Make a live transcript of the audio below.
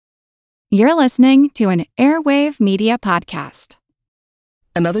You're listening to an Airwave Media Podcast.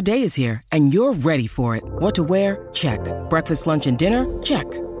 Another day is here, and you're ready for it. What to wear? Check. Breakfast, lunch, and dinner? Check.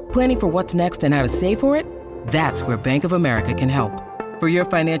 Planning for what's next and how to save for it? That's where Bank of America can help. For your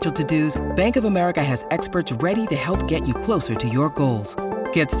financial to-dos, Bank of America has experts ready to help get you closer to your goals.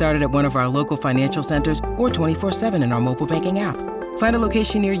 Get started at one of our local financial centers or 24/7 in our mobile banking app. Find a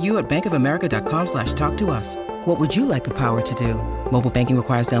location near you at bankofamerica.com/talktous. What would you like the power to do? Mobile banking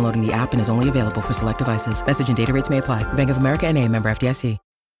requires downloading the app and is only available for select devices. Message and data rates may apply. Bank of America N.A., member FDIC.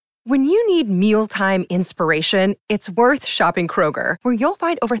 When you need mealtime inspiration, it's worth shopping Kroger, where you'll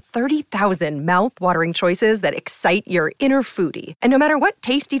find over 30,000 mouth-watering choices that excite your inner foodie. And no matter what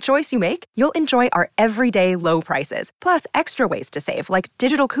tasty choice you make, you'll enjoy our everyday low prices, plus extra ways to save, like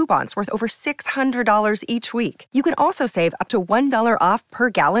digital coupons worth over $600 each week. You can also save up to $1 off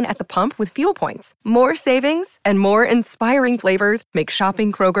per gallon at the pump with fuel points. More savings and more inspiring flavors make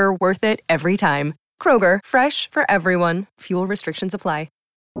shopping Kroger worth it every time. Kroger, fresh for everyone. Fuel restrictions apply.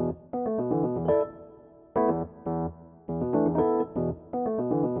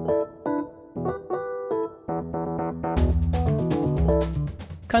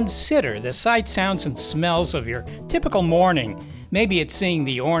 Consider the sights, sounds, and smells of your typical morning. Maybe it's seeing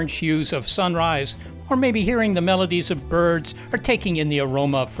the orange hues of sunrise, or maybe hearing the melodies of birds, or taking in the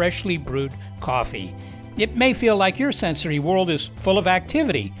aroma of freshly brewed coffee. It may feel like your sensory world is full of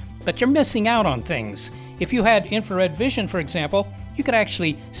activity, but you're missing out on things. If you had infrared vision, for example, you could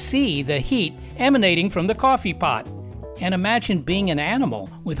actually see the heat emanating from the coffee pot. And imagine being an animal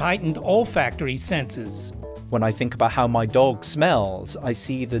with heightened olfactory senses. When I think about how my dog smells, I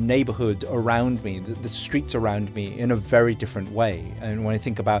see the neighborhood around me, the streets around me in a very different way. And when I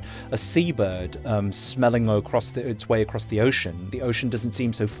think about a seabird smelling its way across the ocean doesn't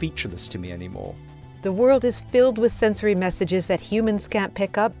seem so featureless to me anymore. The world is filled with sensory messages that humans can't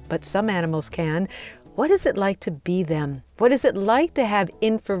pick up, but some animals can. What is it like to be them? What is it like to have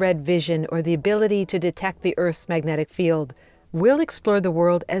infrared vision or the ability to detect the Earth's magnetic field? We'll explore the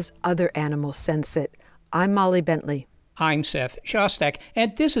world as other animals sense it. I'm Molly Bentley. I'm Seth Shostak,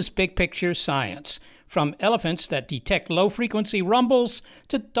 and this is Big Picture Science. From elephants that detect low-frequency rumbles,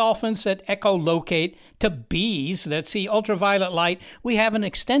 to dolphins that echolocate, to bees that see ultraviolet light, we have an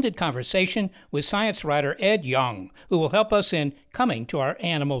extended conversation with science writer Ed Yong, who will help us in coming to our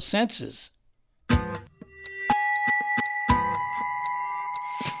animal senses.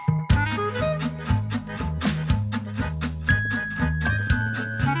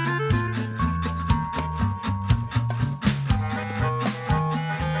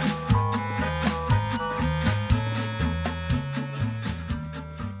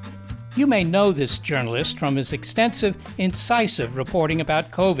 You may know this journalist from his extensive, incisive reporting about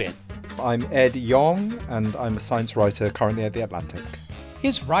COVID. I'm Ed Yong, and I'm a science writer currently at The Atlantic.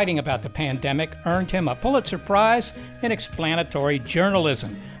 His writing about the pandemic earned him a Pulitzer Prize in explanatory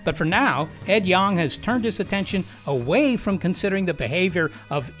journalism. But for now, Ed Yong has turned his attention away from considering the behavior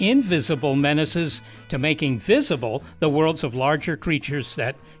of invisible menaces to making visible the worlds of larger creatures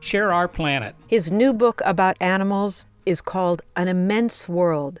that share our planet. His new book about animals is called An Immense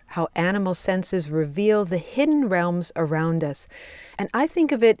World: How Animal Senses Reveal the Hidden Realms Around Us. And I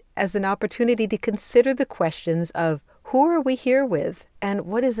think of it as an opportunity to consider the questions of who are we here with and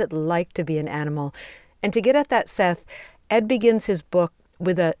what is it like to be an animal? And to get at that, Seth, Ed begins his book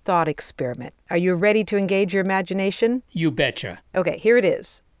with a thought experiment. Are you ready to engage your imagination? You betcha. Okay, here it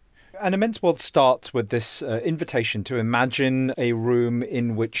is. An Immense World starts with this invitation to imagine a room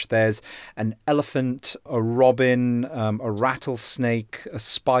in which there's an elephant, a robin, a rattlesnake, a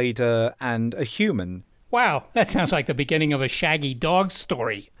spider, and a human. Wow, that sounds like the beginning of a shaggy dog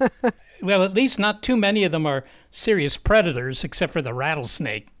story. Well, at least not too many of them are serious predators, except for the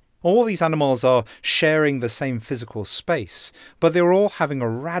rattlesnake. All these animals are sharing the same physical space, but they're all having a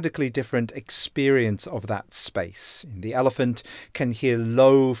radically different experience of that space. The elephant can hear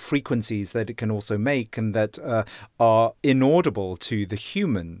low frequencies that it can also make and that are inaudible to the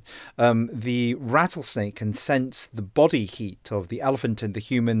human. The rattlesnake can sense the body heat of the elephant and the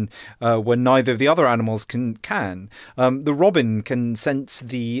human when neither of the other animals can. The robin can sense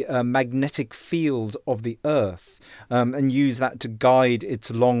the magnetic field of the earth and use that to guide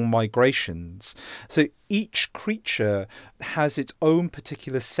its long migrations. So each creature has its own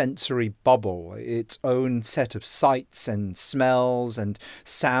particular sensory bubble, its own set of sights and smells and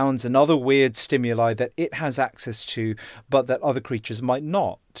sounds and other weird stimuli that it has access to, but that other creatures might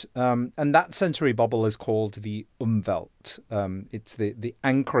not. And that sensory bubble is called the Umwelt. It's the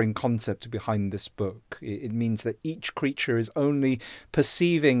anchoring concept behind this book. It means that each creature is only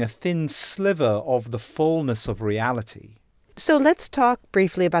perceiving a thin sliver of the fullness of reality. So let's talk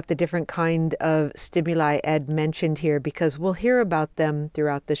briefly about the different kind of stimuli Ed mentioned here, because we'll hear about them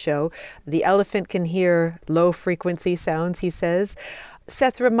throughout the show. The elephant can hear low frequency sounds, he says.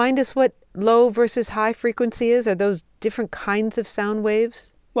 Seth, remind us what low versus high frequency is. Are those different kinds of sound waves?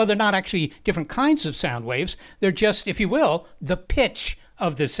 Well, they're not actually different kinds of sound waves. They're just, if you will, the pitch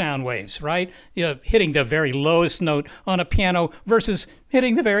of the sound waves, right? Hitting the very lowest note on a piano versus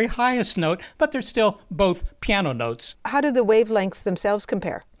hitting the very highest note, but they're still both piano notes. How do the wavelengths themselves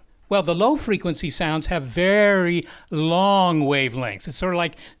compare? Well, the low frequency sounds have very long wavelengths. It's sort of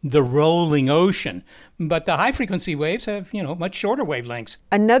like the rolling ocean. But the high frequency waves have, much shorter wavelengths.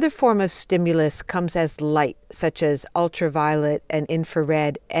 Another form of stimulus comes as light, such as ultraviolet and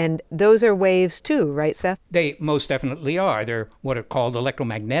infrared. And those are waves too, right, Seth? They most definitely are. They're what are called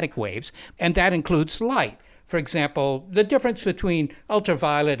electromagnetic waves, and that includes light. For example, the difference between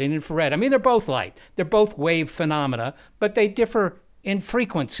ultraviolet and infrared, they're both light. They're both wave phenomena, but they differ in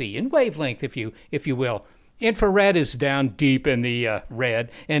frequency, in wavelength, if you will. Infrared is down deep in the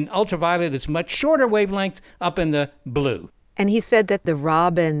red, and ultraviolet is much shorter wavelength up in the blue. And he said that the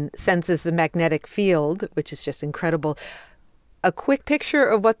robin senses the magnetic field, which is just incredible. A quick picture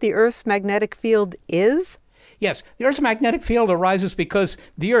of what the Earth's magnetic field is? Yes, the Earth's magnetic field arises because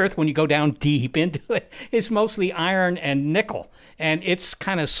the Earth, when you go down deep into it, is mostly iron and nickel. And it's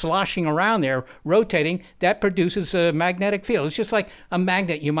kind of sloshing around there, rotating. That produces a magnetic field. It's just like a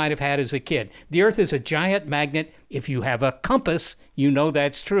magnet you might have had as a kid. The Earth is a giant magnet. If you have a compass, you know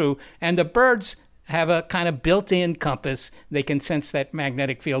that's true. And the birds have a kind of built-in compass. They can sense that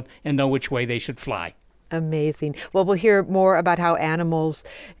magnetic field and know which way they should fly. Amazing. Well, we'll hear more about how animals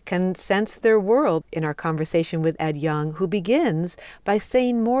can sense their world in our conversation with Ed Young, who begins by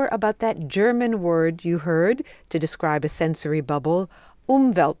saying more about that German word you heard to describe a sensory bubble,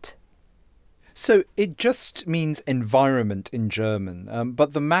 Umwelt. So it just means environment in German,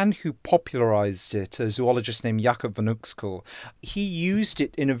 but the man who popularized it, a zoologist named Jakob von Uexküll, he used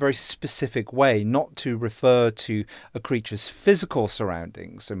it in a very specific way, not to refer to a creature's physical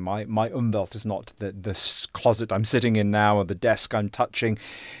surroundings. So my Umwelt is not the closet I'm sitting in now or the desk I'm touching.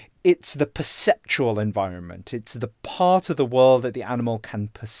 It's the perceptual environment. It's the part of the world that the animal can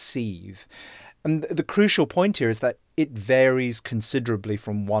perceive. And the crucial point here is that it varies considerably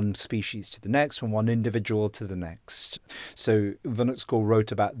from one species to the next, from one individual to the next. So von Uexküll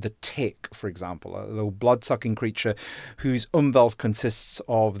wrote about the tick, for example, a little blood-sucking creature whose Umwelt consists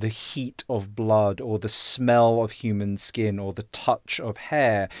of the heat of blood or the smell of human skin or the touch of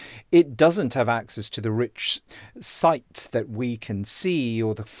hair. It doesn't have access to the rich sights that we can see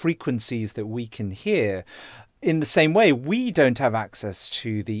or the frequencies that we can hear. In the same way, we don't have access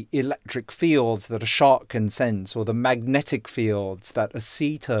to the electric fields that a shark can sense or the magnetic fields that a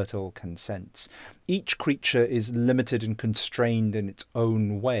sea turtle can sense. Each creature is limited and constrained in its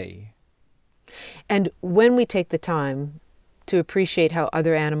own way. And when we take the time to appreciate how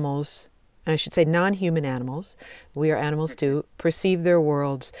other animals, and I should say non-human animals, we are animals too, perceive their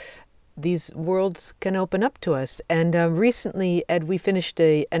worlds, these worlds can open up to us. And recently, Ed, we finished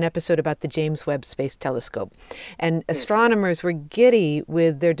an episode about the James Webb Space Telescope. And astronomers were giddy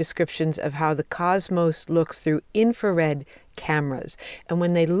with their descriptions of how the cosmos looks through infrared cameras. And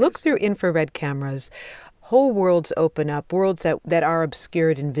when they look through infrared cameras, whole worlds open up, worlds that are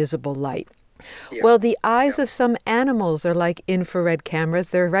obscured in visible light. Yeah. Well, the eyes of some animals are like infrared cameras.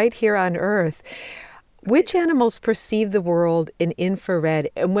 They're right here on Earth. Which animals perceive the world in infrared?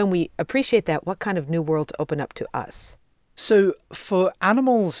 And when we appreciate that, what kind of new worlds open up to us? So for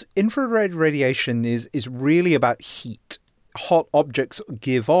animals, infrared radiation is really about heat. Hot objects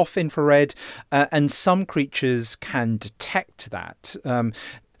give off infrared, and some creatures can detect that.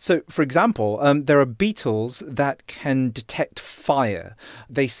 So, for example, there are beetles that can detect fire.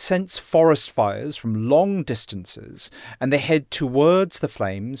 They sense forest fires from long distances, and they head towards the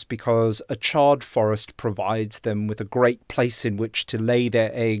flames because a charred forest provides them with a great place in which to lay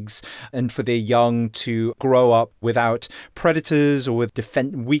their eggs and for their young to grow up without predators or with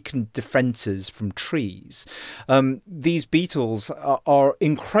weakened defenses from trees. These beetles are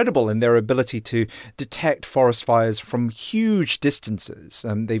incredible in their ability to detect forest fires from huge distances.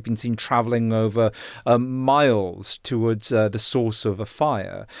 They've been seen traveling over miles towards the source of a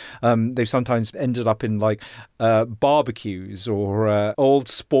fire. They've sometimes ended up in barbecues or old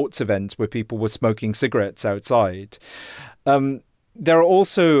sports events where people were smoking cigarettes outside. There are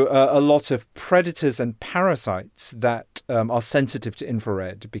also a lot of predators and parasites that are sensitive to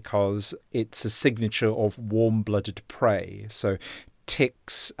infrared because it's a signature of warm-blooded prey. So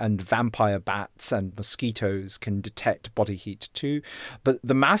ticks and vampire bats and mosquitoes can detect body heat too. But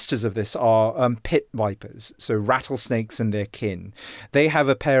the masters of this are pit vipers, so rattlesnakes and their kin. They have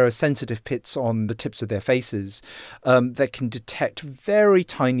a pair of sensitive pits on the tips of their faces that can detect very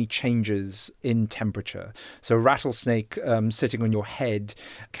tiny changes in temperature. So a rattlesnake sitting on your head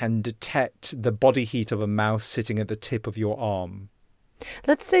can detect the body heat of a mouse sitting at the tip of your arm.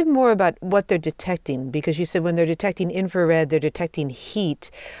 Let's say more about what they're detecting, because you said when they're detecting infrared, they're detecting heat.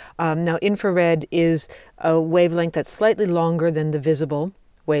 Now, infrared is a wavelength that's slightly longer than the visible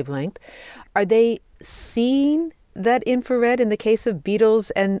wavelength. Are they seeing that infrared in the case of beetles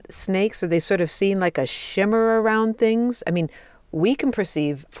and snakes? Are they sort of seeing like a shimmer around things? I mean, we can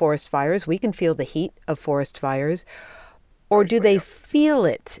perceive forest fires. We can feel the heat of forest fires. Or do they feel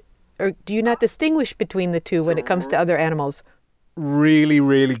it? Or do you not distinguish between the two when it comes to other animals? Really,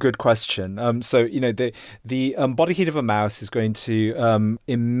 really good question. The body heat of a mouse is going to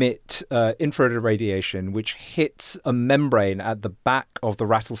emit infrared radiation, which hits a membrane at the back of the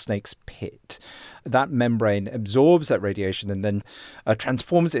rattlesnake's pit. That membrane absorbs that radiation and then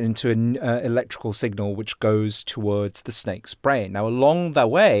transforms it into an electrical signal which goes towards the snake's brain. Now, along the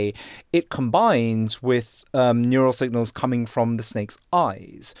way, it combines with neural signals coming from the snake's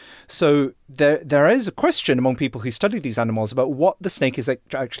eyes. So there is a question among people who study these animals about what the snake is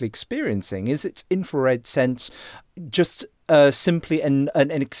actually experiencing. Is its infrared sense just simply an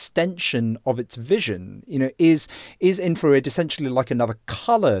extension of its vision? Is infrared essentially like another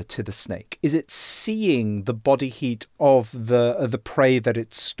color to the snake? Is it seeing the body heat of the prey that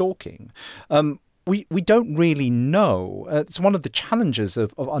it's stalking? We don't really know. It's one of the challenges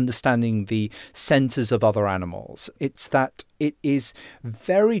of understanding the senses of other animals. It's that it is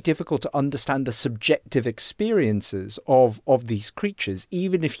very difficult to understand the subjective experiences of these creatures,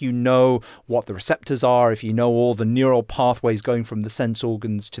 even if you know what the receptors are, if you know all the neural pathways going from the sense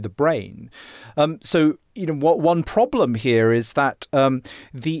organs to the brain. What one problem here is that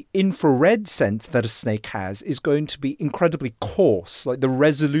the infrared sense that a snake has is going to be incredibly coarse. Like the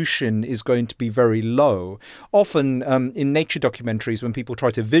resolution is going to be very low. Often in nature documentaries, when people try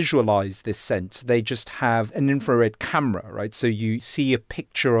to visualize this sense, they just have an infrared camera, right? So you see a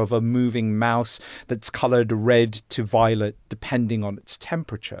picture of a moving mouse that's colored red to violet, depending on its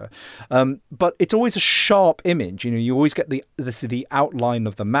temperature. But it's always a sharp image. You always get the outline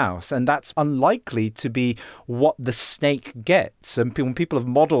of the mouse, and that's unlikely to be what the snake gets. And when people have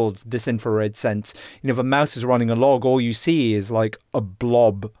modeled this infrared sense, if a mouse is running a log, all you see is like a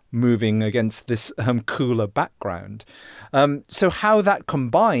blob moving against this cooler background. So how that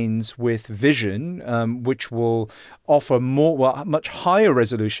combines with vision, which will offer much higher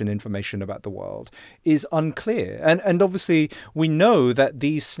resolution information about the world, is unclear. And obviously we know that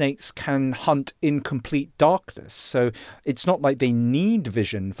these snakes can hunt in complete darkness. So it's not like they need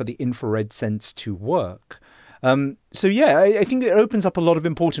vision for the infrared sense to work. I think it opens up a lot of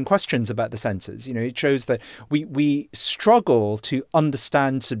important questions about the senses. It shows that we struggle to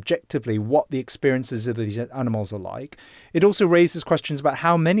understand subjectively what the experiences of these animals are like. It also raises questions about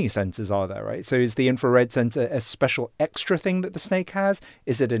how many senses are there, right? So is the infrared sense a special extra thing that the snake has?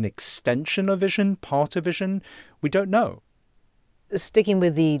 Is it an extension of vision, part of vision? We don't know. Sticking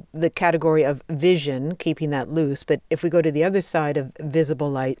with the category of vision, keeping that loose, but if we go to the other side of visible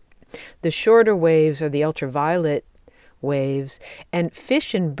light, the shorter waves are the ultraviolet waves, and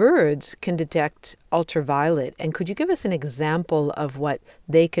fish and birds can detect ultraviolet. And could you give us an example of what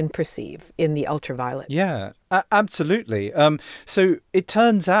they can perceive in the ultraviolet? Yeah, absolutely. So it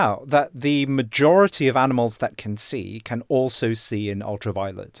turns out that the majority of animals that can see can also see in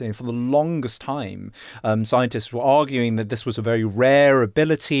ultraviolet. And for the longest time, scientists were arguing that this was a very rare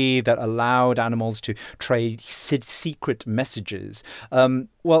ability that allowed animals to trade secret messages.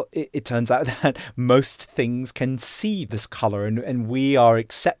 It turns out that most things can see this color, and we are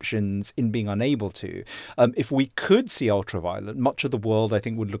exceptions in being unable to. If we could see ultraviolet, much of the world, I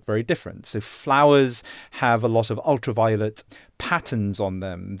think, would look very different. So flowers have a lot of ultraviolet patterns on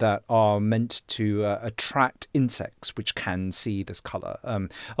them that are meant to attract insects which can see this color.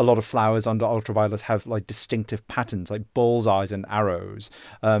 A lot of flowers under ultraviolet have like distinctive patterns like bullseyes and arrows.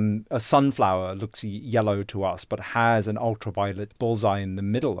 A sunflower looks yellow to us but has an ultraviolet bullseye in the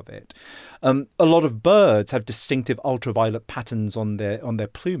middle of it. A lot of birds have distinctive ultraviolet patterns on their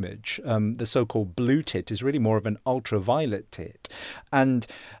plumage. The so-called blue tit is really more of an ultraviolet tit. And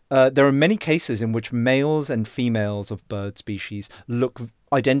there are many cases in which males and females of bird species look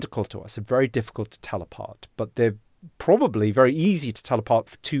identical to us. They're very difficult to tell apart, but they've probably very easy to tell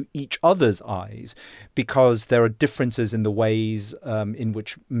apart to each other's eyes, because there are differences in the ways in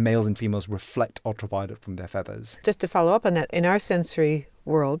which males and females reflect ultraviolet from their feathers. Just to follow up on that, in our sensory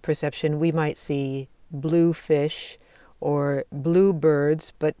world perception, we might see blue fish or blue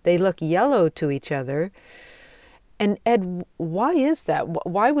birds, but they look yellow to each other. And Ed, why is that?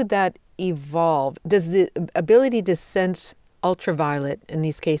 Why would that evolve? Does the ability to sense ultraviolet in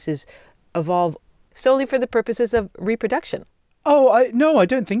these cases evolve solely for the purposes of reproduction? No, I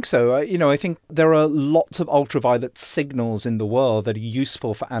don't think so. I think there are lots of ultraviolet signals in the world that are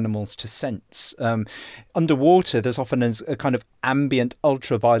useful for animals to sense. Underwater, there's often a kind of ambient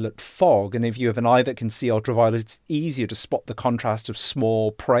ultraviolet fog, and if you have an eye that can see ultraviolet, it's easier to spot the contrast of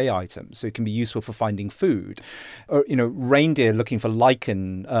small prey items, so it can be useful for finding food. Or, reindeer looking for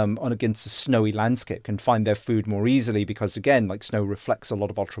lichen on against a snowy landscape can find their food more easily because, again, like snow reflects a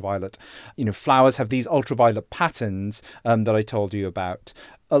lot of ultraviolet. Flowers have these ultraviolet patterns that I told you about.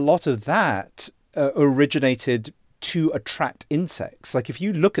 A lot of that originated to attract insects. Like if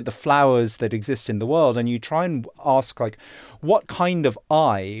you look at the flowers that exist in the world and you try and ask, like, what kind of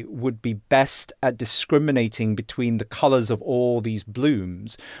eye would be best at discriminating between the colors of all these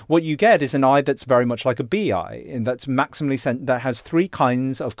blooms, what you get is an eye that's very much like a bee eye, and that's maximally that has 3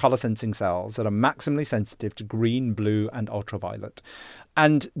 kinds of color sensing cells that are maximally sensitive to green, blue, and ultraviolet.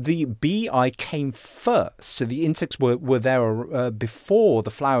 And the bee eye came first. So the insects were there before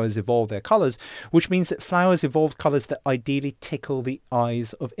the flowers evolved their colors, which means that flowers evolved colors that ideally tickle the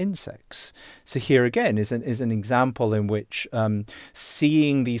eyes of insects. So here again is an example in which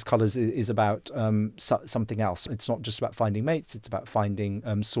seeing these colors is about something else. It's not just about finding mates, it's about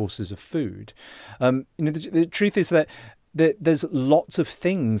finding sources of food. The truth is that there's lots of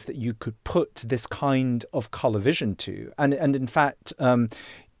things that you could put this kind of color vision to. And in fact,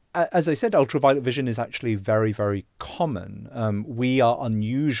 as I said, ultraviolet vision is actually very, very common. We are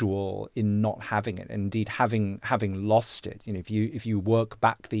unusual in not having it, and indeed having lost it. If you work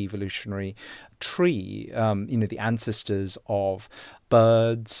back the evolutionary tree, the ancestors of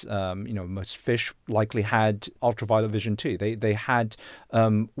birds, most fish likely had ultraviolet vision too. They had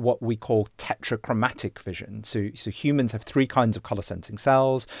what we call tetrachromatic vision. So humans have 3 kinds of color sensing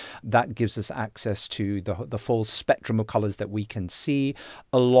cells. That gives us access to the full spectrum of colors that we can see.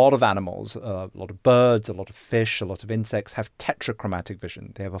 A lot of animals, a lot of birds, a lot of fish, a lot of insects have tetrachromatic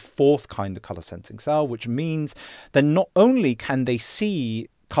vision. They have a 4th kind of color sensing cell, which means that not only can they see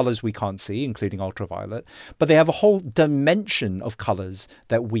colors we can't see, including ultraviolet, but they have a whole dimension of colors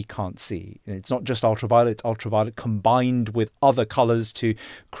that we can't see. It's not just ultraviolet, it's ultraviolet combined with other colors to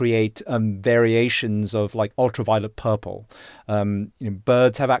create variations of like ultraviolet purple.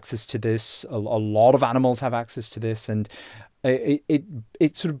 Birds have access to this, a lot of animals have access to this, and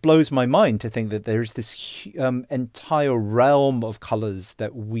it sort of blows my mind to think that there is this entire realm of colors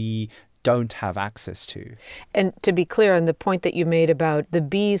that we don't have access to. And to be clear on the point that you made about the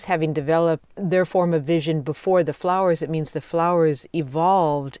bees having developed their form of vision before the flowers, it means the flowers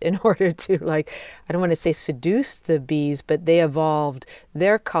evolved in order to, I don't want to say seduce the bees, but they evolved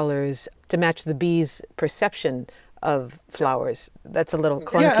their colors to match the bees' perception of flowers. That's a little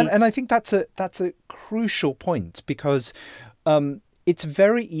clunky. Yeah, and I think that's a crucial point, because it's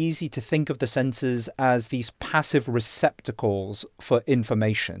very easy to think of the senses as these passive receptacles for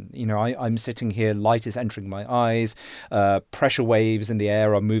information. I'm sitting here, light is entering my eyes, pressure waves in the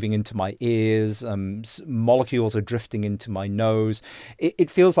air are moving into my ears, molecules are drifting into my nose.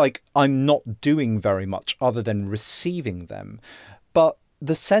 It feels like I'm not doing very much other than receiving them. But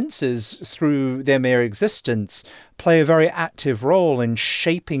the senses, through their mere existence, play a very active role in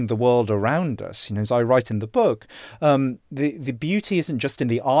shaping the world around us. As I write in the book, the beauty isn't just in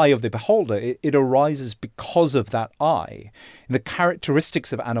the eye of the beholder. It arises because of that eye. The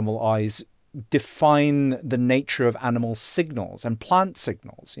characteristics of animal eyes define the nature of animal signals and plant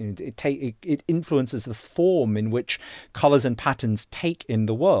signals. It influences the form in which colors and patterns take in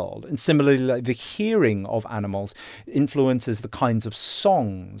the world. And similarly, the hearing of animals influences the kinds of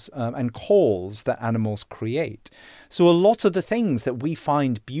songs and calls that animals create. So a lot of the things that we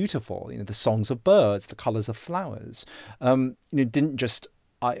find beautiful, the songs of birds, the colors of flowers, didn't just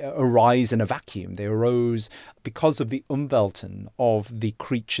arise in a vacuum. They arose because of the Umwelten of the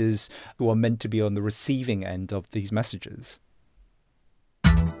creatures who are meant to be on the receiving end of these messages.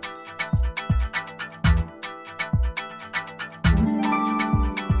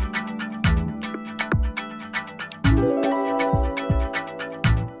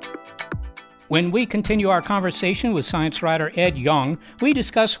 When we continue our conversation with science writer Ed Yong, we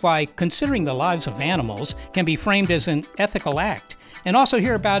discuss why considering the lives of animals can be framed as an ethical act, and also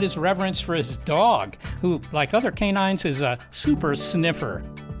hear about his reverence for his dog, who, like other canines, is a super sniffer.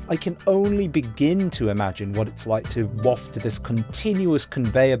 I can only begin to imagine what it's like to waft this continuous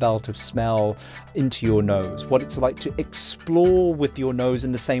conveyor belt of smell into your nose, what it's like to explore with your nose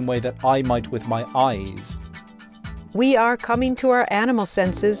in the same way that I might with my eyes. We are coming to our animal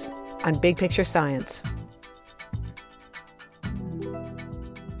senses on Big Picture Science.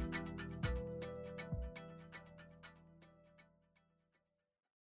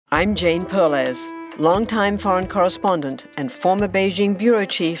 I'm Jane Perlez, longtime foreign correspondent and former Beijing bureau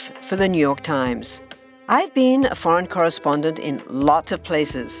chief for the New York Times. I've been a foreign correspondent in lots of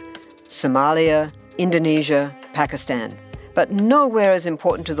places: Somalia, Indonesia, Pakistan, but nowhere as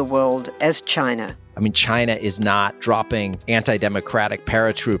important to the world as China. I mean, China is not dropping anti-democratic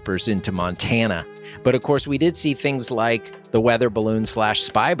paratroopers into Montana. But of course, we did see things like the weather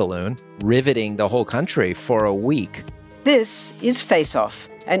balloon/spy balloon riveting the whole country for a week. This is Face Off,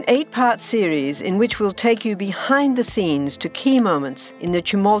 an 8-part series in which we'll take you behind the scenes to key moments in the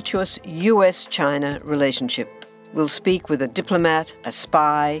tumultuous US-China relationship. We'll speak with a diplomat, a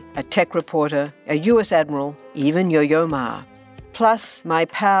spy, a tech reporter, a US admiral, even Yo-Yo Ma. Plus, my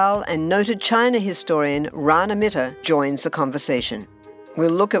pal and noted China historian Rana Mitter joins the conversation.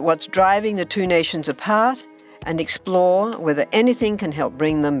 We'll look at what's driving the two nations apart and explore whether anything can help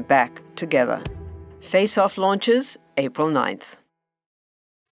bring them back together. Face Off launches April 9th.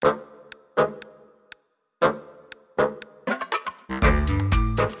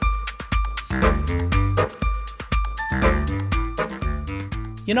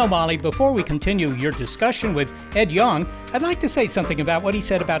 You know, Molly, before we continue your discussion with Ed Yong, I'd like to say something about what he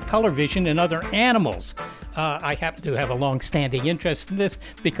said about color vision in other animals. I happen to have a long-standing interest in this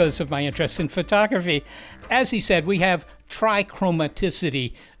because of my interest in photography. As he said, we have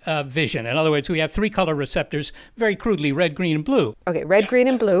trichromaticity vision. In other words, we have 3 color receptors, very crudely, red, green, and blue. Okay, red, green,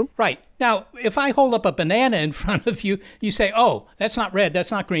 and blue. Right. Now, if I hold up a banana in front of you, you say, oh, that's not red,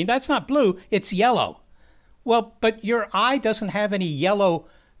 that's not green, that's not blue, it's yellow. Well, but your eye doesn't have any yellow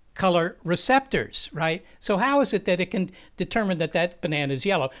color receptors, right? So how is it that it can determine that that banana is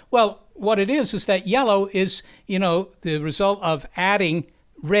yellow? Well, what it is that yellow is, the result of adding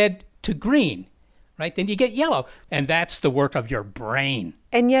red to green, right? Then you get yellow, and that's the work of your brain.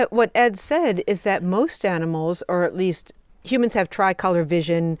 And yet what Ed said is that most animals, or at least humans, have tricolor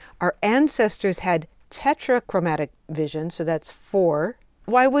vision. Our ancestors had tetrachromatic vision, so that's 4.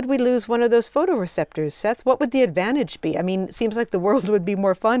 Why would we lose one of those photoreceptors, Seth? What would the advantage be? I mean, it seems like the world would be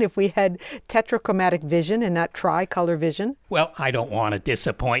more fun if we had tetrachromatic vision and not tricolor vision. Well, I don't want to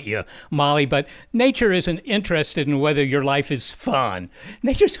disappoint you, Molly, but nature isn't interested in whether your life is fun.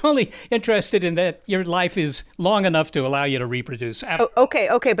 Nature's only interested in that your life is long enough to allow you to reproduce.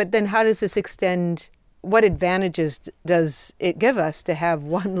 Okay, but then how does this extend? What advantages does it give us to have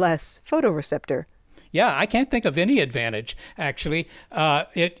one less photoreceptor? Yeah, I can't think of any advantage, actually.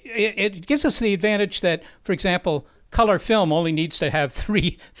 It gives us the advantage that, for example, color film only needs to have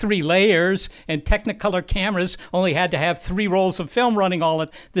three layers, and Technicolor cameras only had to have 3 rolls of film running all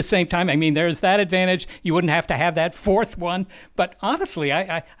at the same time. I mean, there's that advantage. You wouldn't have to have that 4th one. But honestly,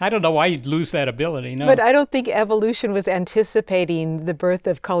 I don't know why you'd lose that ability. No. But I don't think evolution was anticipating the birth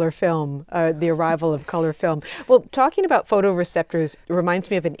of color film, the arrival of color film. Well, talking about photoreceptors reminds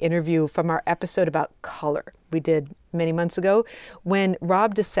me of an interview from our episode about color we did many months ago, when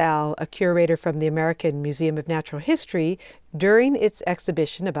Rob DeSalle, a curator from the American Museum of Natural History, during its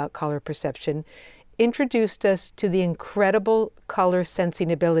exhibition about color perception, introduced us to the incredible color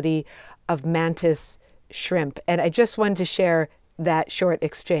sensing ability of mantis shrimp. And I just wanted to share that short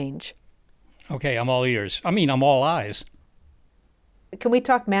exchange. Okay, I'm all ears. I'm all eyes. Can we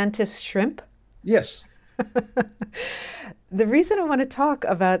talk mantis shrimp? Yes. The reason I want to talk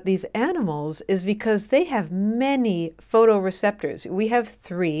about these animals is because they have many photoreceptors. We have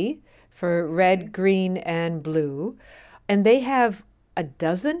 3 for red, green, and blue, and they have a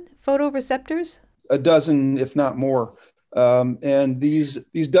dozen photoreceptors? A dozen, if not more. And these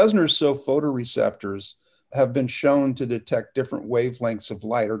dozen or so photoreceptors have been shown to detect different wavelengths of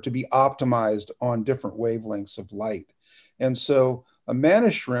light, or to be optimized on different wavelengths of light. And so a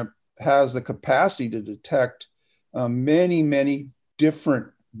mantis shrimp has the capacity to detect many different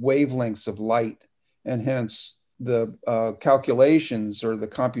wavelengths of light, and hence the calculations or the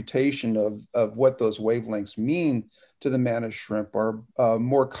computation of what those wavelengths mean to the mantis shrimp are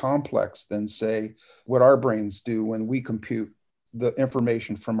more complex than, say, what our brains do when we compute the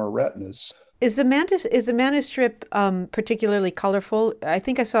information from our retinas. Is the mantis shrimp particularly colorful? I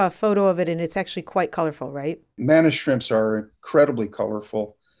think I saw a photo of it, and it's actually quite colorful, right? Mantis shrimps are incredibly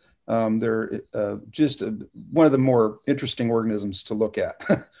colorful. They're just one of the more interesting organisms to look at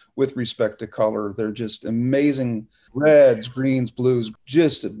with respect to color. They're just amazing reds, greens, blues,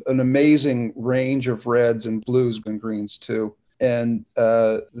 just an amazing range of reds and blues and greens too. And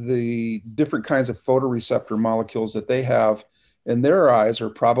the different kinds of photoreceptor molecules that they have in their eyes are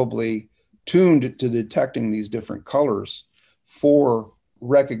probably tuned to detecting these different colors for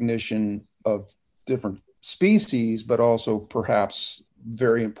recognition of different species, but also perhaps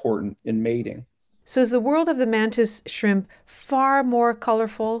very important in mating. So is the world of the mantis shrimp far more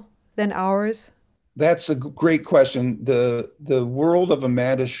colorful than ours? That's a great question. The world of a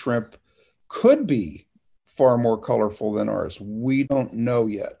mantis shrimp could be far more colorful than ours. We don't know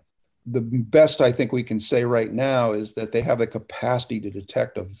yet. The best I think we can say right now is that they have the capacity to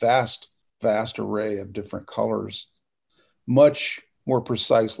detect a vast array of different colors, much more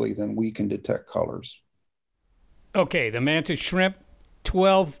precisely than we can detect colors. Okay, the mantis shrimp,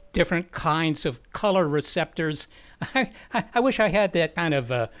 12 different kinds of color receptors. I wish I had that kind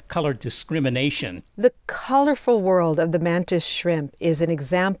of color discrimination. The colorful world of the mantis shrimp is an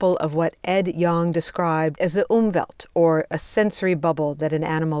example of what Ed Yong described as the Umwelt, or a sensory bubble that an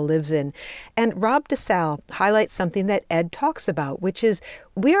animal lives in. And Rob DeSalle highlights something that Ed talks about, which is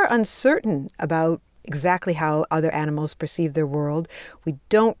we are uncertain about exactly how other animals perceive their world. We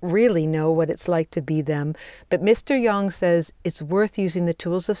don't really know what it's like to be them, but Mr. Yong says it's worth using the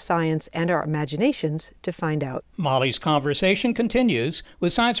tools of science and our imaginations to find out. Molly's conversation continues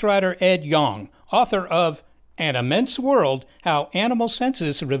with science writer Ed Yong, author of An Immense World: How Animal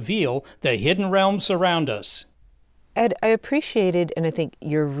Senses Reveal the Hidden Realms Around Us. Ed, I appreciated, and I think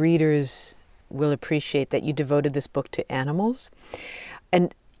your readers will appreciate, that you devoted this book to animals.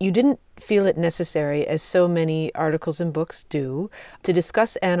 And you didn't feel it necessary, as so many articles and books do, to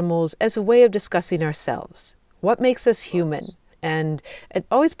discuss animals as a way of discussing ourselves. What makes us human? And it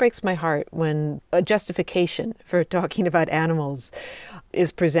always breaks my heart when a justification for talking about animals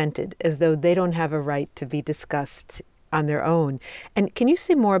is presented as though they don't have a right to be discussed on their own. And can you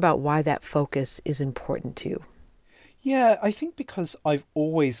say more about why that focus is important to you? Yeah, I think because I've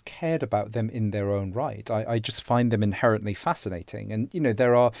always cared about them in their own right. I just find them inherently fascinating. And,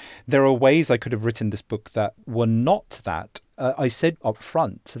 there are ways I could have written this book that were not that. I said up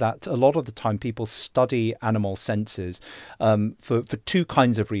front that a lot of the time people study animal senses for two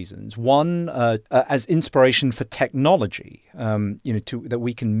kinds of reasons. One, as inspiration for technology, that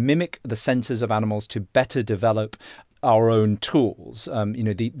we can mimic the senses of animals to better develop our own tools.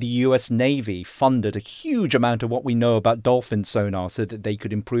 The US Navy funded a huge amount of what we know about dolphin sonar so that they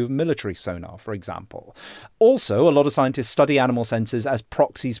could improve military sonar, for example. Also, a lot of scientists study animal senses as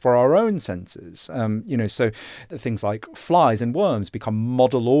proxies for our own senses. So things like flies and worms become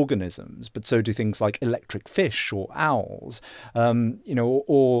model organisms, but so do things like electric fish or owls. But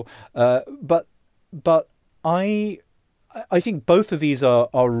I think both of these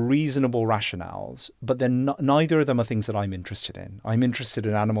are reasonable rationales, but neither of them are things that I'm interested in. I'm interested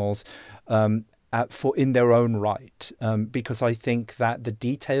in animals in their own right, because I think that the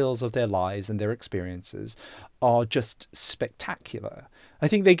details of their lives and their experiences are just spectacular. I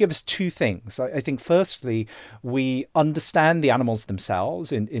think they give us two things. I think, firstly, we understand the animals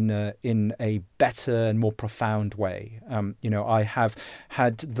themselves in a better and more profound way. I have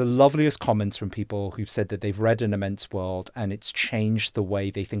had the loveliest comments from people who've said that they've read An Immense World and it's changed the way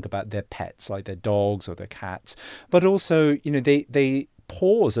they think about their pets, like their dogs or their cats. But also, they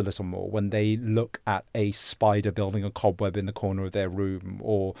pause a little more when they look at a spider building a cobweb in the corner of their room,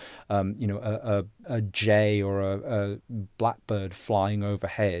 or a jay or a blackbird flying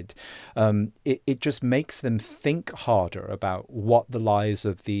overhead. It just makes them think harder about what the lives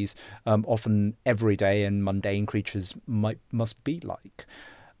of these often everyday and mundane creatures must be like.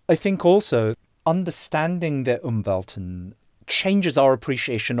 I think also understanding their Umwelten changes our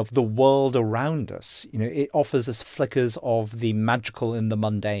appreciation of the world around us. It offers us flickers of the magical in the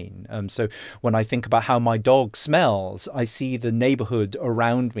mundane. So when I think about how my dog smells, I see the neighborhood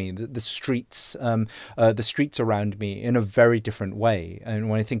around me, the streets around me in a very different way. And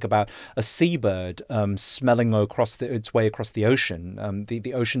when I think about a seabird smelling its way across the ocean,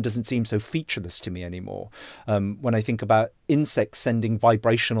 the ocean doesn't seem so featureless to me anymore. When I think about insects sending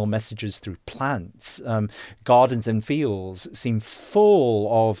vibrational messages through plants, gardens and fields seem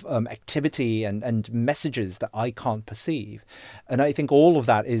full of activity and messages that I can't perceive. And I think all of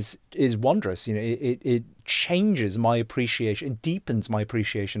that is wondrous. It changes my appreciation, it deepens my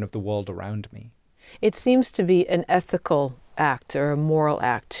appreciation of the world around me. It seems to be an ethical act or a moral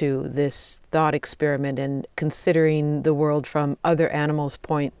act too, this thought experiment and considering the world from other animals'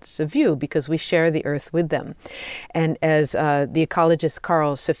 points of view, because we share the earth with them. And as the ecologist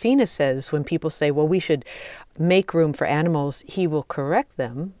Carl Safina says, when people say, well, we should make room for animals, he will correct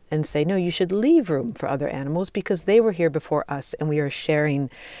them and say, no, you should leave room for other animals because they were here before us and we are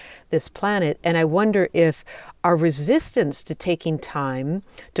sharing this planet. And I wonder if our resistance to taking time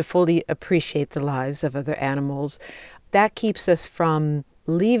to fully appreciate the lives of other animals, that keeps us from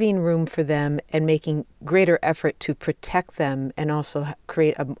leaving room for them and making greater effort to protect them and also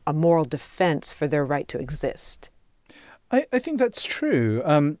create a moral defense for their right to exist. I think that's true.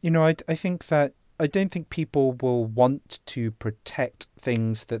 I think that I don't think people will want to protect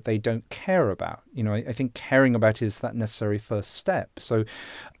things that they don't care about. I think caring about is that necessary first step. So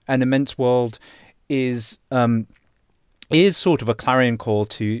An Immense World is sort of a clarion call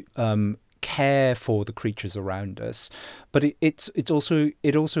to care for the creatures around us, but it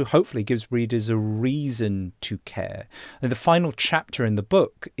also hopefully gives readers a reason to care. And the final chapter in the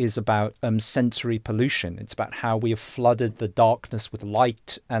book is about sensory pollution. It's about how we have flooded the darkness with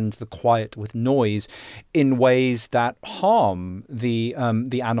light and the quiet with noise in ways that harm the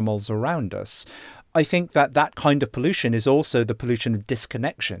animals around us. I think that kind of pollution is also the pollution of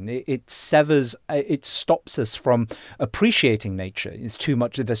disconnection. It severs, it stops us from appreciating nature. There's too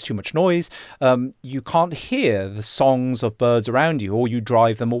much noise. You can't hear the songs of birds around you, or you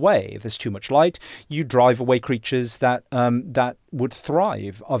drive them away. If there's too much light, you drive away creatures that would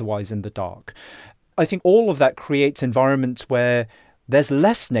thrive otherwise in the dark. I think all of that creates environments where there's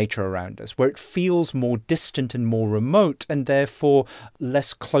less nature around us, where it feels more distant and more remote, and therefore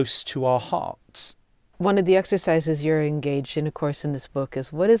less close to our hearts. One of the exercises you're engaged in, of course, in this book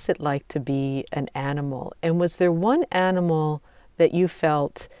is what is it like to be an animal? And was there one animal that you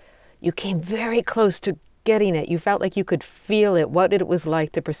felt you came very close to getting it? You felt like you could feel it, what it was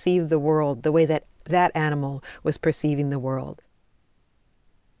like to perceive the world the way that that animal was perceiving the world?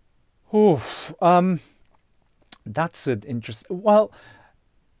 That's an interesting. Well,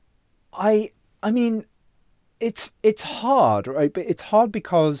 I mean, it's hard, right? But it's hard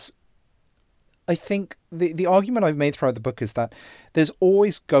because I think the argument I've made throughout the book is that there's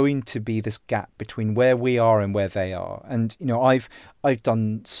always going to be this gap between where we are and where they are. And, I've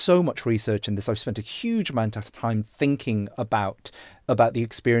done so much research in this. I've spent a huge amount of time thinking about the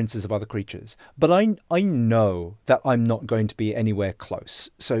experiences of other creatures. But I know that I'm not going to be anywhere close.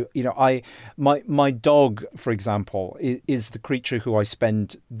 So, my dog, for example, is the creature who I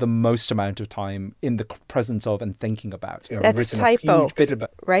spend the most amount of time in the presence of and thinking about. That's Typo,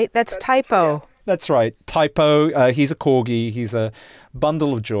 right? That's Typo. Yeah. That's right. Typo, he's a corgi. He's a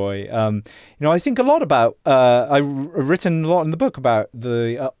bundle of joy. I think a lot about, I've written a lot in the book about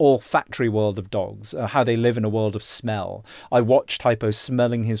the olfactory world of dogs, how they live in a world of smell. I watch Typo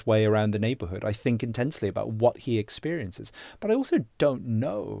smelling his way around the neighborhood. I think intensely about what he experiences, but I also don't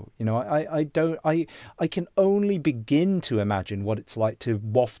know. I can only begin to imagine what it's like to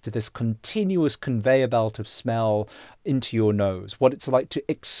waft this continuous conveyor belt of smell into your nose, what it's like to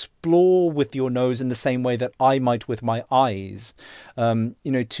explore with your nose in the same way that I might with my eyes,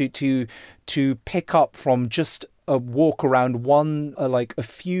 to pick up from just a walk around a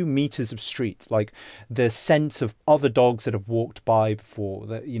few meters of street, like the sense of other dogs that have walked by before,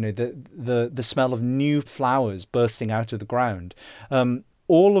 the smell of new flowers bursting out of the ground.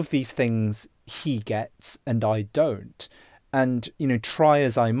 All of these things he gets and I don't. And, try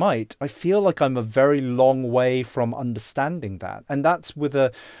as I might, I feel like I'm a very long way from understanding that. And that's with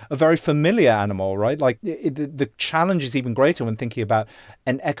a very familiar animal, right? Like the challenge is even greater when thinking about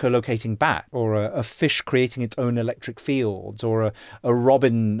an echolocating bat, or a fish creating its own electric fields, or a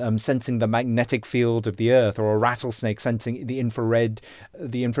robin sensing the magnetic field of the earth, or a rattlesnake sensing the infrared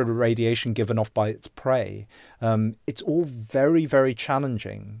radiation given off by its prey. It's all very, very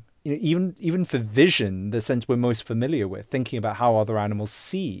challenging. Even for vision, the sense we're most familiar with, thinking about how other animals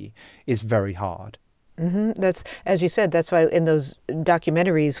see is very hard. Mm-hmm. That's, as you said, that's why in those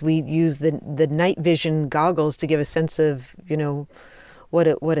documentaries we use the night vision goggles to give a sense of, what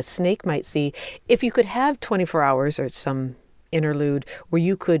a snake might see. If you could have 24 hours or some interlude where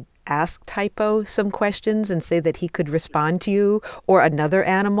you could ask Typo some questions and say that he could respond to you, or another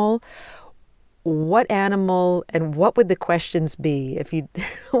animal, what animal and what would the questions be if you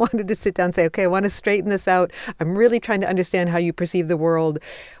wanted to sit down and say, okay, I want to straighten this out. I'm really trying to understand how you perceive the world.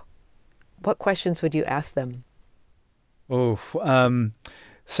 What questions would you ask them?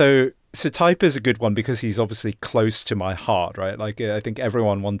 So So type is a good one because he's obviously close to my heart, right? Like I think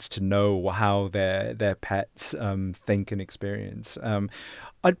everyone wants to know how their pets think and experience.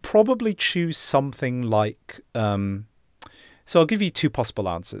 I'd probably choose something like. So I'll give you two possible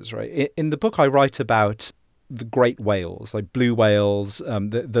answers, right? In the book, I write about the great whales, like blue whales,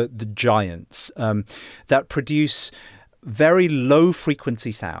 the giants that produce very low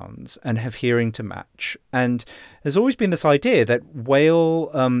frequency sounds and have hearing to match. And there's always been this idea that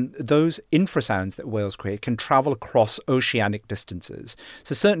those infrasounds that whales create can travel across oceanic distances.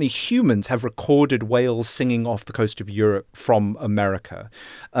 So certainly humans have recorded whales singing off the coast of Europe from America.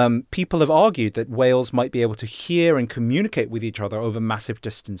 People have argued that whales might be able to hear and communicate with each other over massive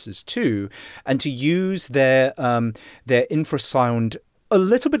distances too, and to use their infrasound a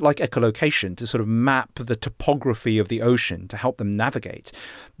little bit like echolocation to sort of map the topography of the ocean to help them navigate.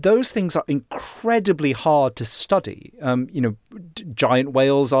 Those things are incredibly hard to study. Giant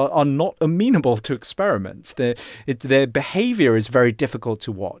whales are not amenable to experiments. Their behavior is very difficult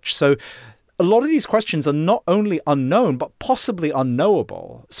to watch. So a lot of these questions are not only unknown, but possibly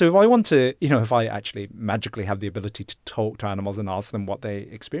unknowable. So if I want to, if I actually magically have the ability to talk to animals and ask them what they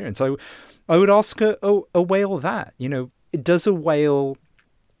experience, I would ask a whale that, Does a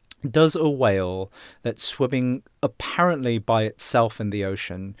whale that's swimming apparently by itself in the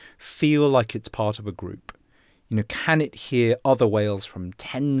ocean feel like it's part of a group? Can it hear other whales from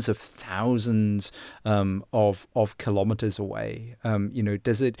tens of thousands of kilometers away?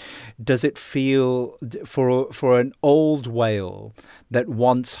 Does it feel for an old whale that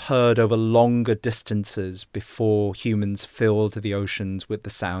once heard over longer distances before humans filled the oceans with the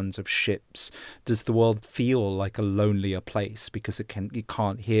sounds of ships? Does the world feel like a lonelier place because it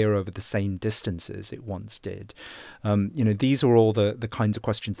can't hear over the same distances it once did? These are all the kinds of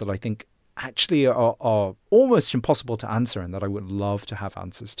questions that I think actually are almost impossible to answer and that I would love to have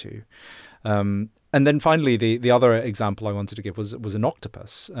answers to. And then finally, the other example I wanted to give was an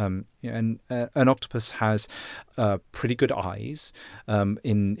octopus. An octopus has pretty good eyes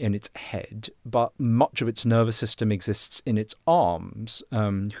in its head, but much of its nervous system exists in its arms,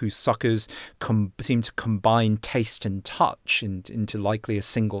 whose suckers seem to combine taste and touch into likely a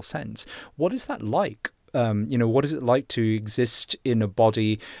single sense. What is that like? What is it like to exist in a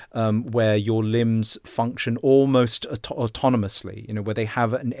body where your limbs function almost autonomously, where they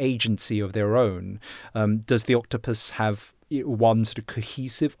have an agency of their own? Does the octopus have one sort of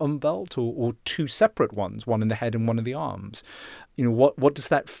cohesive umvelt or two separate ones, one in the head and one in the arms? What does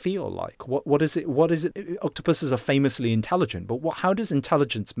that feel like? What is it? Octopuses are famously intelligent, but how does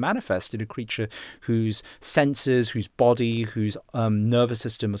intelligence manifest in a creature whose senses, whose body, whose nervous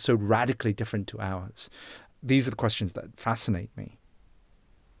system are so radically different to ours? These are the questions that fascinate me.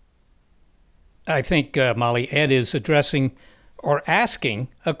 I think, Molly, Ed is addressing or asking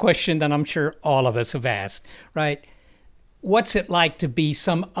a question that I'm sure all of us have asked, right? What's it like to be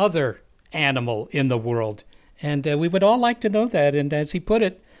some other animal in the world? And we would all like to know that. And as he put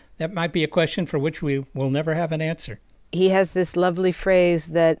it, that might be a question for which we will never have an answer. He has this lovely phrase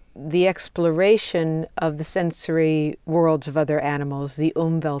that the exploration of the sensory worlds of other animals, the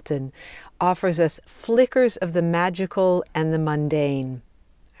Umwelten, offers us flickers of the magical and the mundane.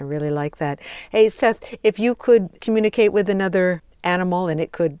 I really like that. Hey, Seth, if you could communicate with another animal and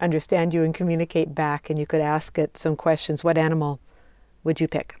it could understand you and communicate back and you could ask it some questions, what animal would you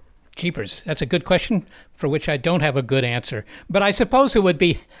pick? Jeepers, that's a good question for which I don't have a good answer. But I suppose it would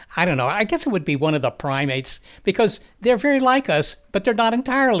be, I guess it would be one of the primates because they're very like us, but they're not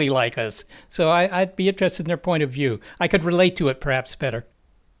entirely like us. So I'd be interested in their point of view. I could relate to it perhaps better.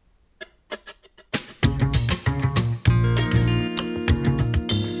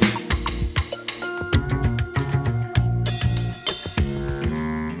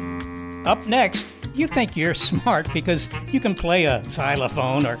 Up next, you think you're smart because you can play a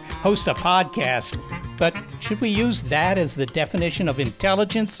xylophone or host a podcast. But should we use that as the definition of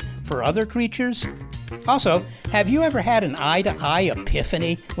intelligence for other creatures? Also, have you ever had an eye-to-eye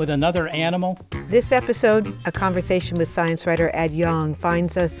epiphany with another animal? This episode, a conversation with science writer Ed Yong,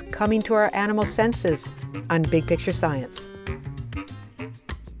 finds us coming to our animal senses on Big Picture Science.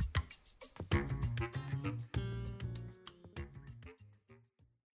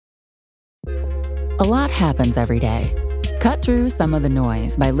 A lot happens every day. Cut through some of the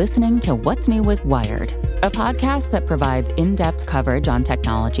noise by listening to What's New with Wired, a podcast that provides in-depth coverage on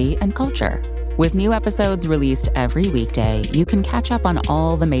technology and culture. With new episodes released every weekday, you can catch up on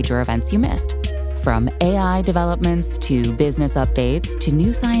all the major events you missed. From AI developments to business updates to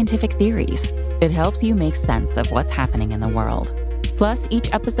new scientific theories, it helps you make sense of what's happening in the world. Plus,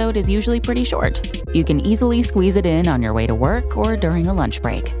 each episode is usually pretty short. You can easily squeeze it in on your way to work or during a lunch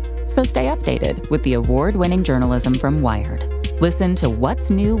break. So stay updated with the award-winning journalism from Wired. Listen to What's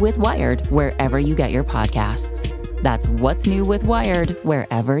New with Wired wherever you get your podcasts. That's What's New with Wired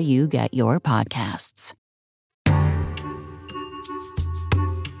wherever you get your podcasts.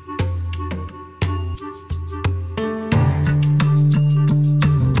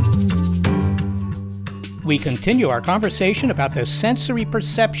 We continue our conversation about the sensory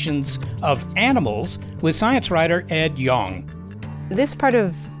perceptions of animals with science writer Ed Yong. This part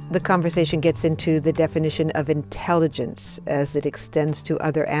of the conversation gets into the definition of intelligence as it extends to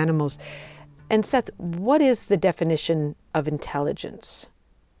other animals. And Seth, what is the definition of intelligence?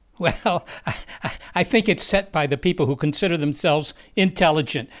 Well, I think it's set by the people who consider themselves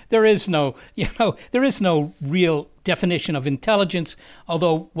intelligent. There is no real definition of intelligence,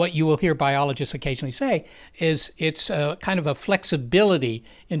 although what you will hear biologists occasionally say is it's kind of a flexibility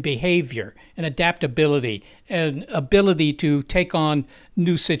in behavior, an adaptability, an ability to take on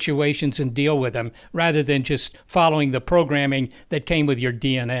new situations and deal with them rather than just following the programming that came with your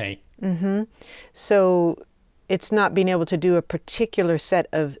DNA. Mm-hmm. So it's not being able to do a particular set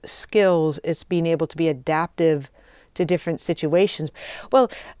of skills, it's being able to be adaptive to different situations.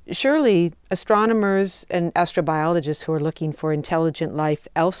 Well, surely astronomers and astrobiologists who are looking for intelligent life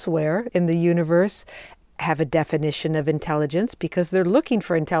elsewhere in the universe have a definition of intelligence because they're looking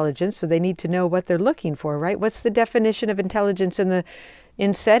for intelligence, so they need to know what they're looking for, right? What's the definition of intelligence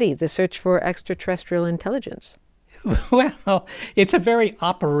in SETI, the search for extraterrestrial intelligence? Well, it's a very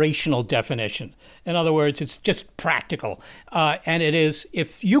operational definition. In other words, it's just practical. And it is,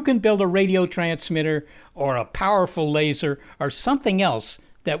 if you can build a radio transmitter or a powerful laser or something else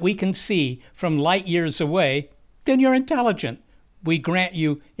that we can see from light years away, then you're intelligent. We grant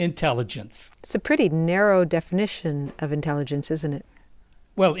you intelligence. It's a pretty narrow definition of intelligence, isn't it?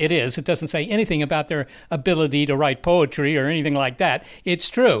 Well, it is. It doesn't say anything about their ability to write poetry or anything like that. It's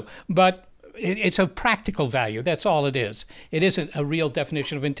true. But it's a practical value. That's all it is. It isn't a real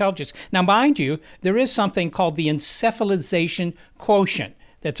definition of intelligence. Now, mind you, there is something called the encephalization quotient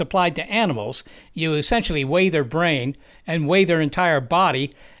that's applied to animals. You essentially weigh their brain and weigh their entire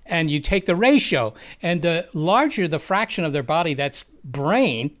body, and you take the ratio. And the larger the fraction of their body that's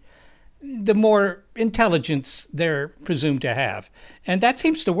brain, the more intelligence they're presumed to have. And that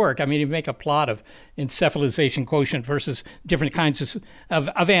seems to work. I mean, you make a plot of encephalization quotient versus different kinds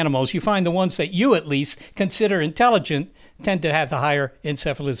of animals. You find the ones that you at least consider intelligent tend to have the higher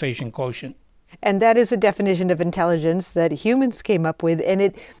encephalization quotient. And that is a definition of intelligence that humans came up with.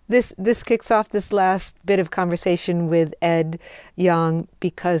 And this kicks off this last bit of conversation with Ed Yong,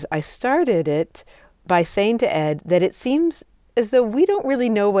 because I started it by saying to Ed that it seems as though we don't really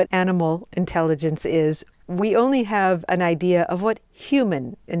know what animal intelligence is. We only have an idea of what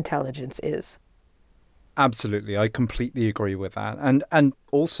human intelligence is. Absolutely. I completely agree with that. And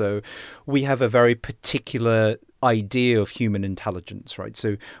also, we have a very particular idea of human intelligence, right?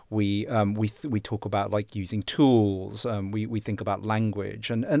 So we talk about like using tools. We think about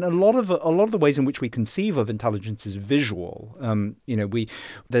language, and a lot of the ways in which we conceive of intelligence is visual.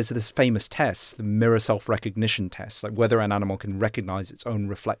 There's this famous test, the mirror self-recognition test, like whether an animal can recognize its own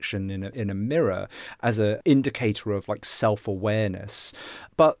reflection in a mirror as an indicator of like self-awareness.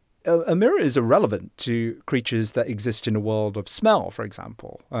 But a mirror is irrelevant to creatures that exist in a world of smell, for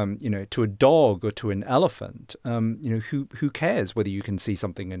example. To a dog or to an elephant, who cares whether you can see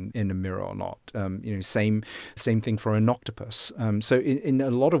something in a mirror or not? Same thing for an octopus. So in a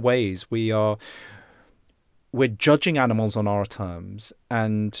lot of ways, we're judging animals on our terms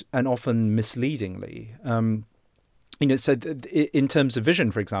and often misleadingly. So in terms of vision,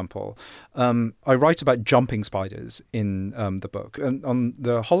 for example, I write about jumping spiders in the book. And on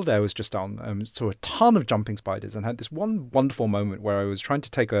the holiday I was just on, saw a ton of jumping spiders and had this one wonderful moment where I was trying to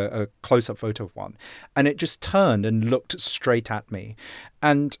take a close-up photo of one, and it just turned and looked straight at me.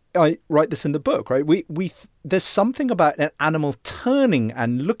 And I write this in the book, right? There's something about an animal turning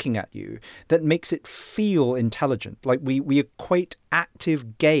and looking at you that makes it feel intelligent. Like we equate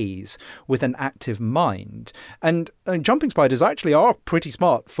active gaze with an active mind. And jumping spiders actually are pretty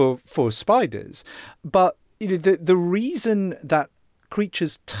smart for spiders. But the reason that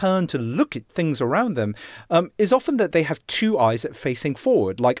creatures turn to look at things around them is often that they have two eyes that are facing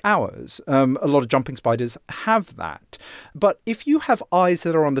forward, like ours. A lot of jumping spiders have that. But if you have eyes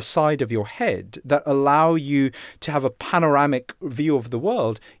that are on the side of your head that allow you to have a panoramic view of the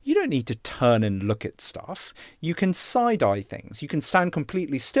world, you don't need to turn and look at stuff. You can side-eye things. You can stand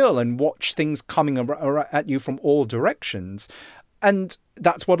completely still and watch things coming at you from all directions. And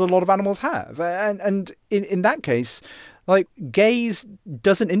that's what a lot of animals have. And in that case, Like, gaze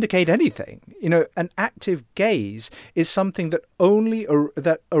doesn't indicate anything. An active gaze is something that only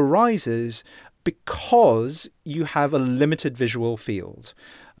that arises because you have a limited visual field.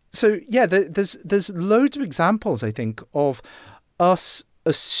 So yeah, there's loads of examples, I think, of us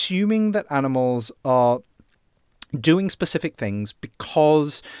assuming that animals are doing specific things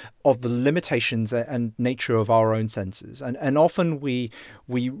because of the limitations and nature of our own senses. And often we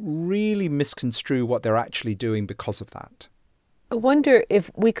really misconstrue what they're actually doing because of that. I wonder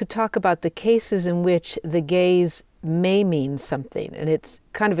if we could talk about the cases in which the gaze may mean something. And it's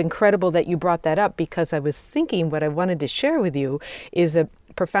kind of incredible that you brought that up, because I was thinking what I wanted to share with you is a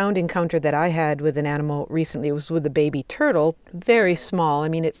profound encounter that I had with an animal recently. It was with a baby turtle, very small. I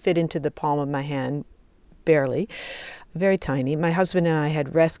mean, it fit into the palm of my hand, barely, very tiny. My husband and I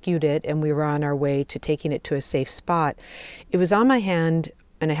had rescued it, and we were on our way to taking it to a safe spot. It was on my hand,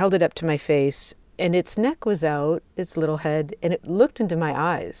 and I held it up to my face, and its neck was out, its little head, and it looked into my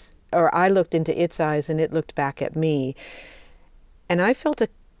eyes, or I looked into its eyes, and it looked back at me. And I felt a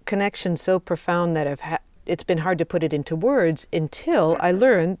connection so profound that it's been hard to put it into words until I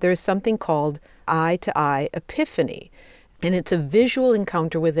learned there's something called eye-to-eye epiphany. And it's a visual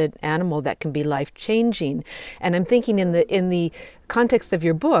encounter with an animal that can be life-changing. And I'm thinking in the context of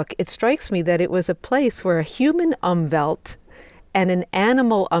your book, it strikes me that it was a place where a human umwelt and an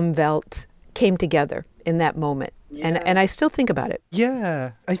animal umwelt came together in that moment. Yeah. And I still think about it.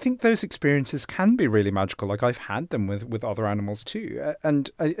 Yeah, I think those experiences can be really magical. Like, I've had them with other animals too. And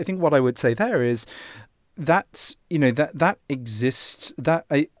I think what I would say there is that's, that exists,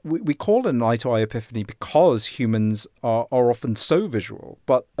 we call it an eye-to-eye epiphany because humans are often so visual,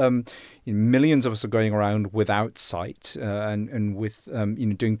 but millions of us are going around without sight and with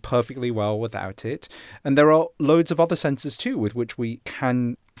doing perfectly well without it. And there are loads of other senses too with which we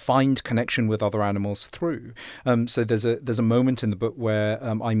can find connection with other animals through. So there's a moment in the book where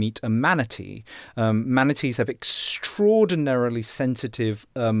I meet a manatee. Manatees have extraordinarily sensitive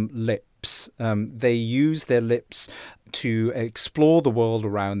lips. They use their lips to explore the world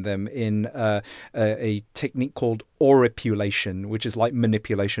around them in a technique called auripulation, which is like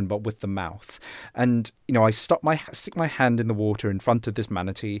manipulation but with the mouth. And I stick my hand in the water in front of this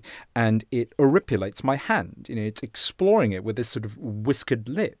manatee, and it auripulates my hand. It's exploring it with this sort of whiskered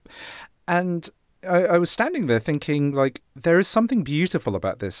lip. And I was standing there thinking, like, there is something beautiful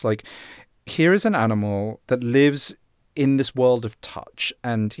about this. Like, here is an animal that lives in this world of touch,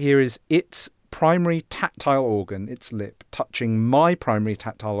 and here is its primary tactile organ, its lip, touching my primary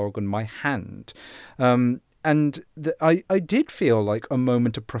tactile organ, my hand. I did feel like a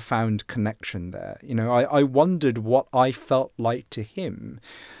moment of profound connection there. I wondered what I felt like to him.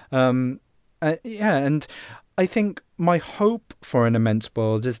 And I think my hope for An Immense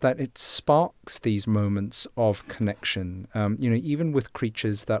World is that it sparks these moments of connection, even with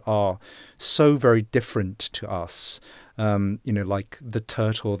creatures that are so very different to us, like the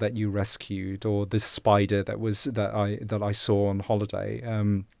turtle that you rescued or the spider that I saw on holiday.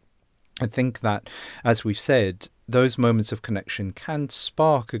 I think that, as we've said, those moments of connection can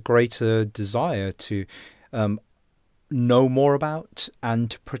spark a greater desire to know more about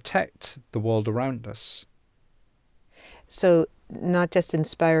and to protect the world around us. So not just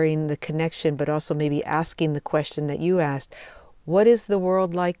inspiring the connection, but also maybe asking the question that you asked, what is the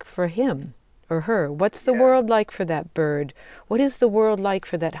world like for him or her? What's the world like for that bird? What is the world like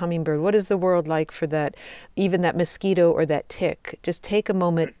for that hummingbird? What is the world like for even that mosquito or that tick? Just take a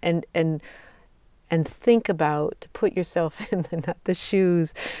moment and think about, put yourself in not the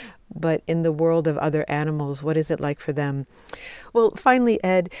shoes, but in the world of other animals. What is it like for them? Well, finally,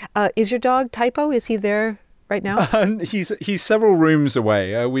 Ed, is your dog Typo? Is he there right now? He's several rooms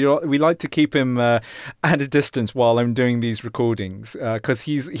away. We like to keep him at a distance while I'm doing these recordings because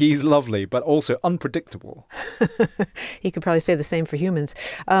he's lovely, but also unpredictable. He could probably say the same for humans.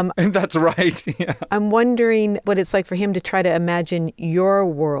 That's right. Yeah. I'm wondering what it's like for him to try to imagine your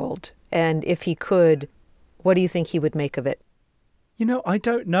world, and if he could, what do you think he would make of it? I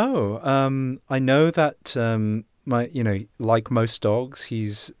don't know. I know that like most dogs,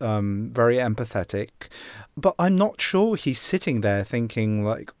 he's very empathetic, but I'm not sure he's sitting there thinking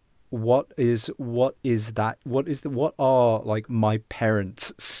like, what are like my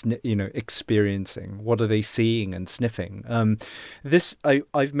parents experiencing? What are they seeing and sniffing?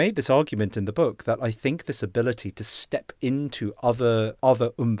 I've made this argument in the book that I think this ability to step into other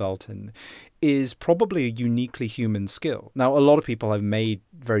Umwelten is probably a uniquely human skill. Now, a lot of people have made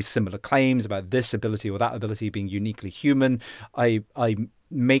very similar claims about this ability or that ability being uniquely human. I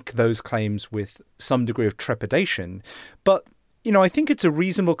make those claims with some degree of trepidation, but I think it's a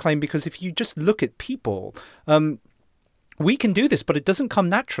reasonable claim because if you just look at people, we can do this, but it doesn't come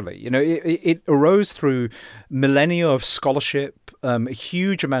naturally. It arose through millennia of scholarship, a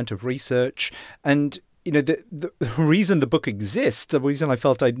huge amount of research, and the reason the book exists, the reason I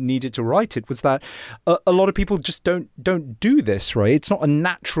felt I needed to write it, was that a lot of people just don't do this, right? It's not a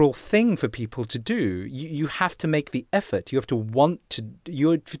natural thing for people to do. You have to make the effort. You have to want to.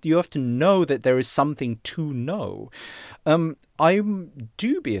 You have to know that there is something to know. I'm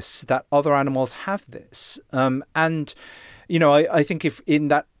dubious that other animals have this, and I think if in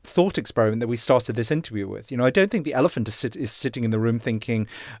that thought experiment that we started this interview with, I don't think the elephant is sitting in the room thinking,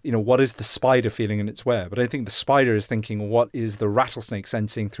 what is the spider feeling in its web? But I think the spider is thinking, what is the rattlesnake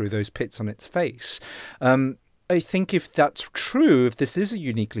sensing through those pits on its face? I think if that's true, if this is a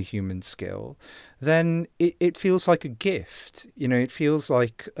uniquely human skill, then it feels like a gift. It feels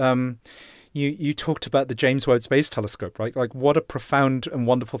like... You talked about the James Webb Space Telescope, right? Like, what a profound and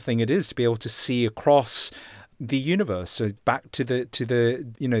wonderful thing it is to be able to see across the universe, so back to the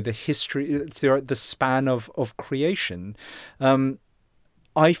the history, the span of creation.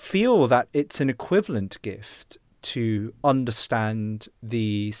 I feel that it's an equivalent gift to understand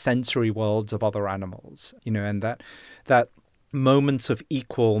the sensory worlds of other animals, and that moments of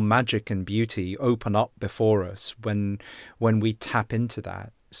equal magic and beauty open up before us when we tap into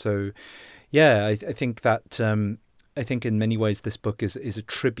that. So, yeah, I think that. I think in many ways this book is a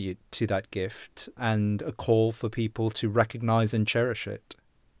tribute to that gift and a call for people to recognize and cherish it.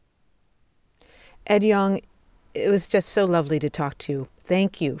 Ed Yong, it was just so lovely to talk to you.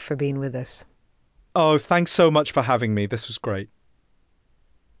 Thank you for being with us. Oh, thanks so much for having me. This was great.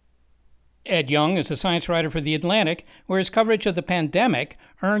 Ed Yong is a science writer for The Atlantic, where his coverage of the pandemic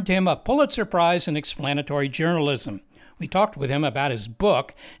earned him a Pulitzer Prize in explanatory journalism. We talked with him about his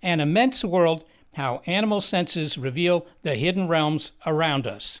book, An Immense World: How Animal Senses Reveal the Hidden Realms Around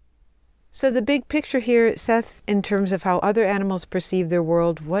Us. So the big picture here, Seth, in terms of how other animals perceive their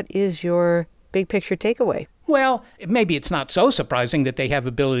world, what is your big picture takeaway? Well, maybe it's not so surprising that they have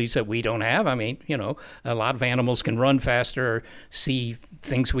abilities that we don't have. I mean, a lot of animals can run faster or see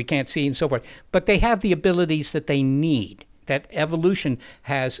things we can't see and so forth. But they have the abilities that they need, that evolution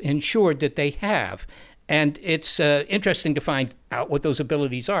has ensured that they have. And it's interesting to find out what those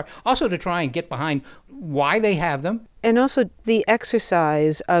abilities are. Also to try and get behind why they have them. And also the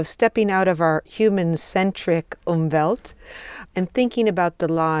exercise of stepping out of our human-centric Umwelt and thinking about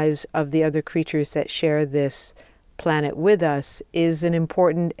the lives of the other creatures that share this planet with us is an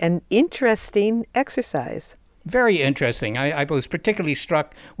important and interesting exercise. Very interesting. I was particularly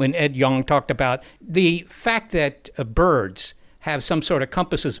struck when Ed Yong talked about the fact that birds have some sort of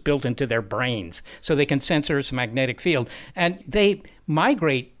compasses built into their brains so they can sense Earth's magnetic field. And they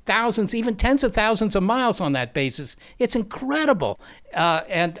migrate thousands, even tens of thousands of miles on that basis. It's incredible.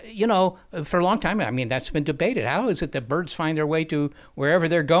 And for a long time, I mean, that's been debated. How is it that birds find their way to wherever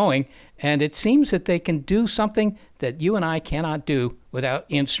they're going? And it seems that they can do something that you and I cannot do without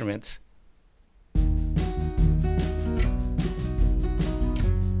instruments.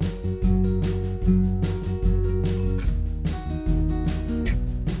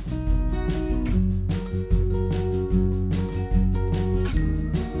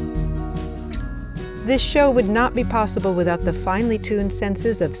 This show would not be possible without the finely tuned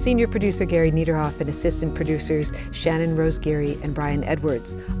senses of senior producer Gary Niederhoff and assistant producers Shannon Rose Geary and Brian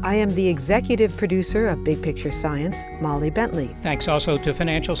Edwards. I am the executive producer of Big Picture Science, Molly Bentley. Thanks also to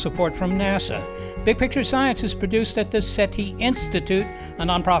financial support from NASA. Big Picture Science is produced at the SETI Institute, a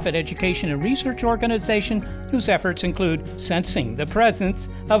nonprofit education and research organization whose efforts include sensing the presence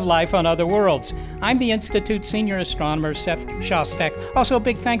of life on other worlds. I'm the Institute's senior astronomer, Seth Shostak. Also,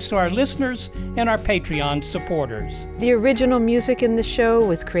 big thanks to our listeners and our Patreon supporters. The original music in the show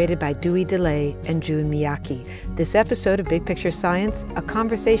was created by Dewey DeLay and June Miyake. This episode of Big Picture Science, a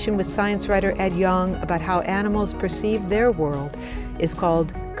conversation with science writer Ed Yong about how animals perceive their world, is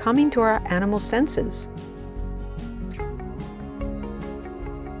called Coming to Our Animal Senses.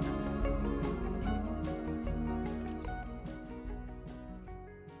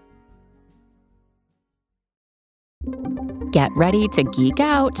 Get ready to geek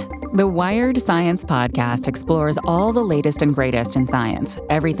out. The Wired Science Podcast explores all the latest and greatest in science.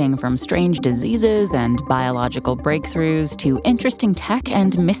 Everything from strange diseases and biological breakthroughs to interesting tech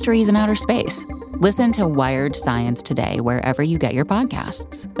and mysteries in outer space. Listen to Wired Science today wherever you get your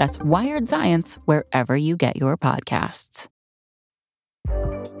podcasts. That's Wired Science wherever you get your podcasts.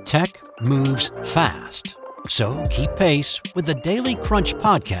 Tech moves fast, so keep pace with the Daily Crunch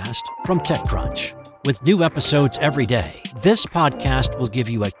podcast from TechCrunch. With new episodes every day, this podcast will give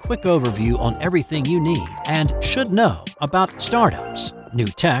you a quick overview on everything you need and should know about startups, new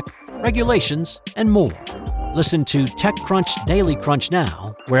tech, regulations, and more. Listen to TechCrunch Daily Crunch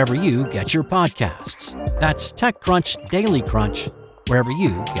now, wherever you get your podcasts. That's TechCrunch Daily Crunch, wherever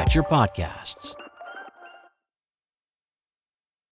you get your podcasts.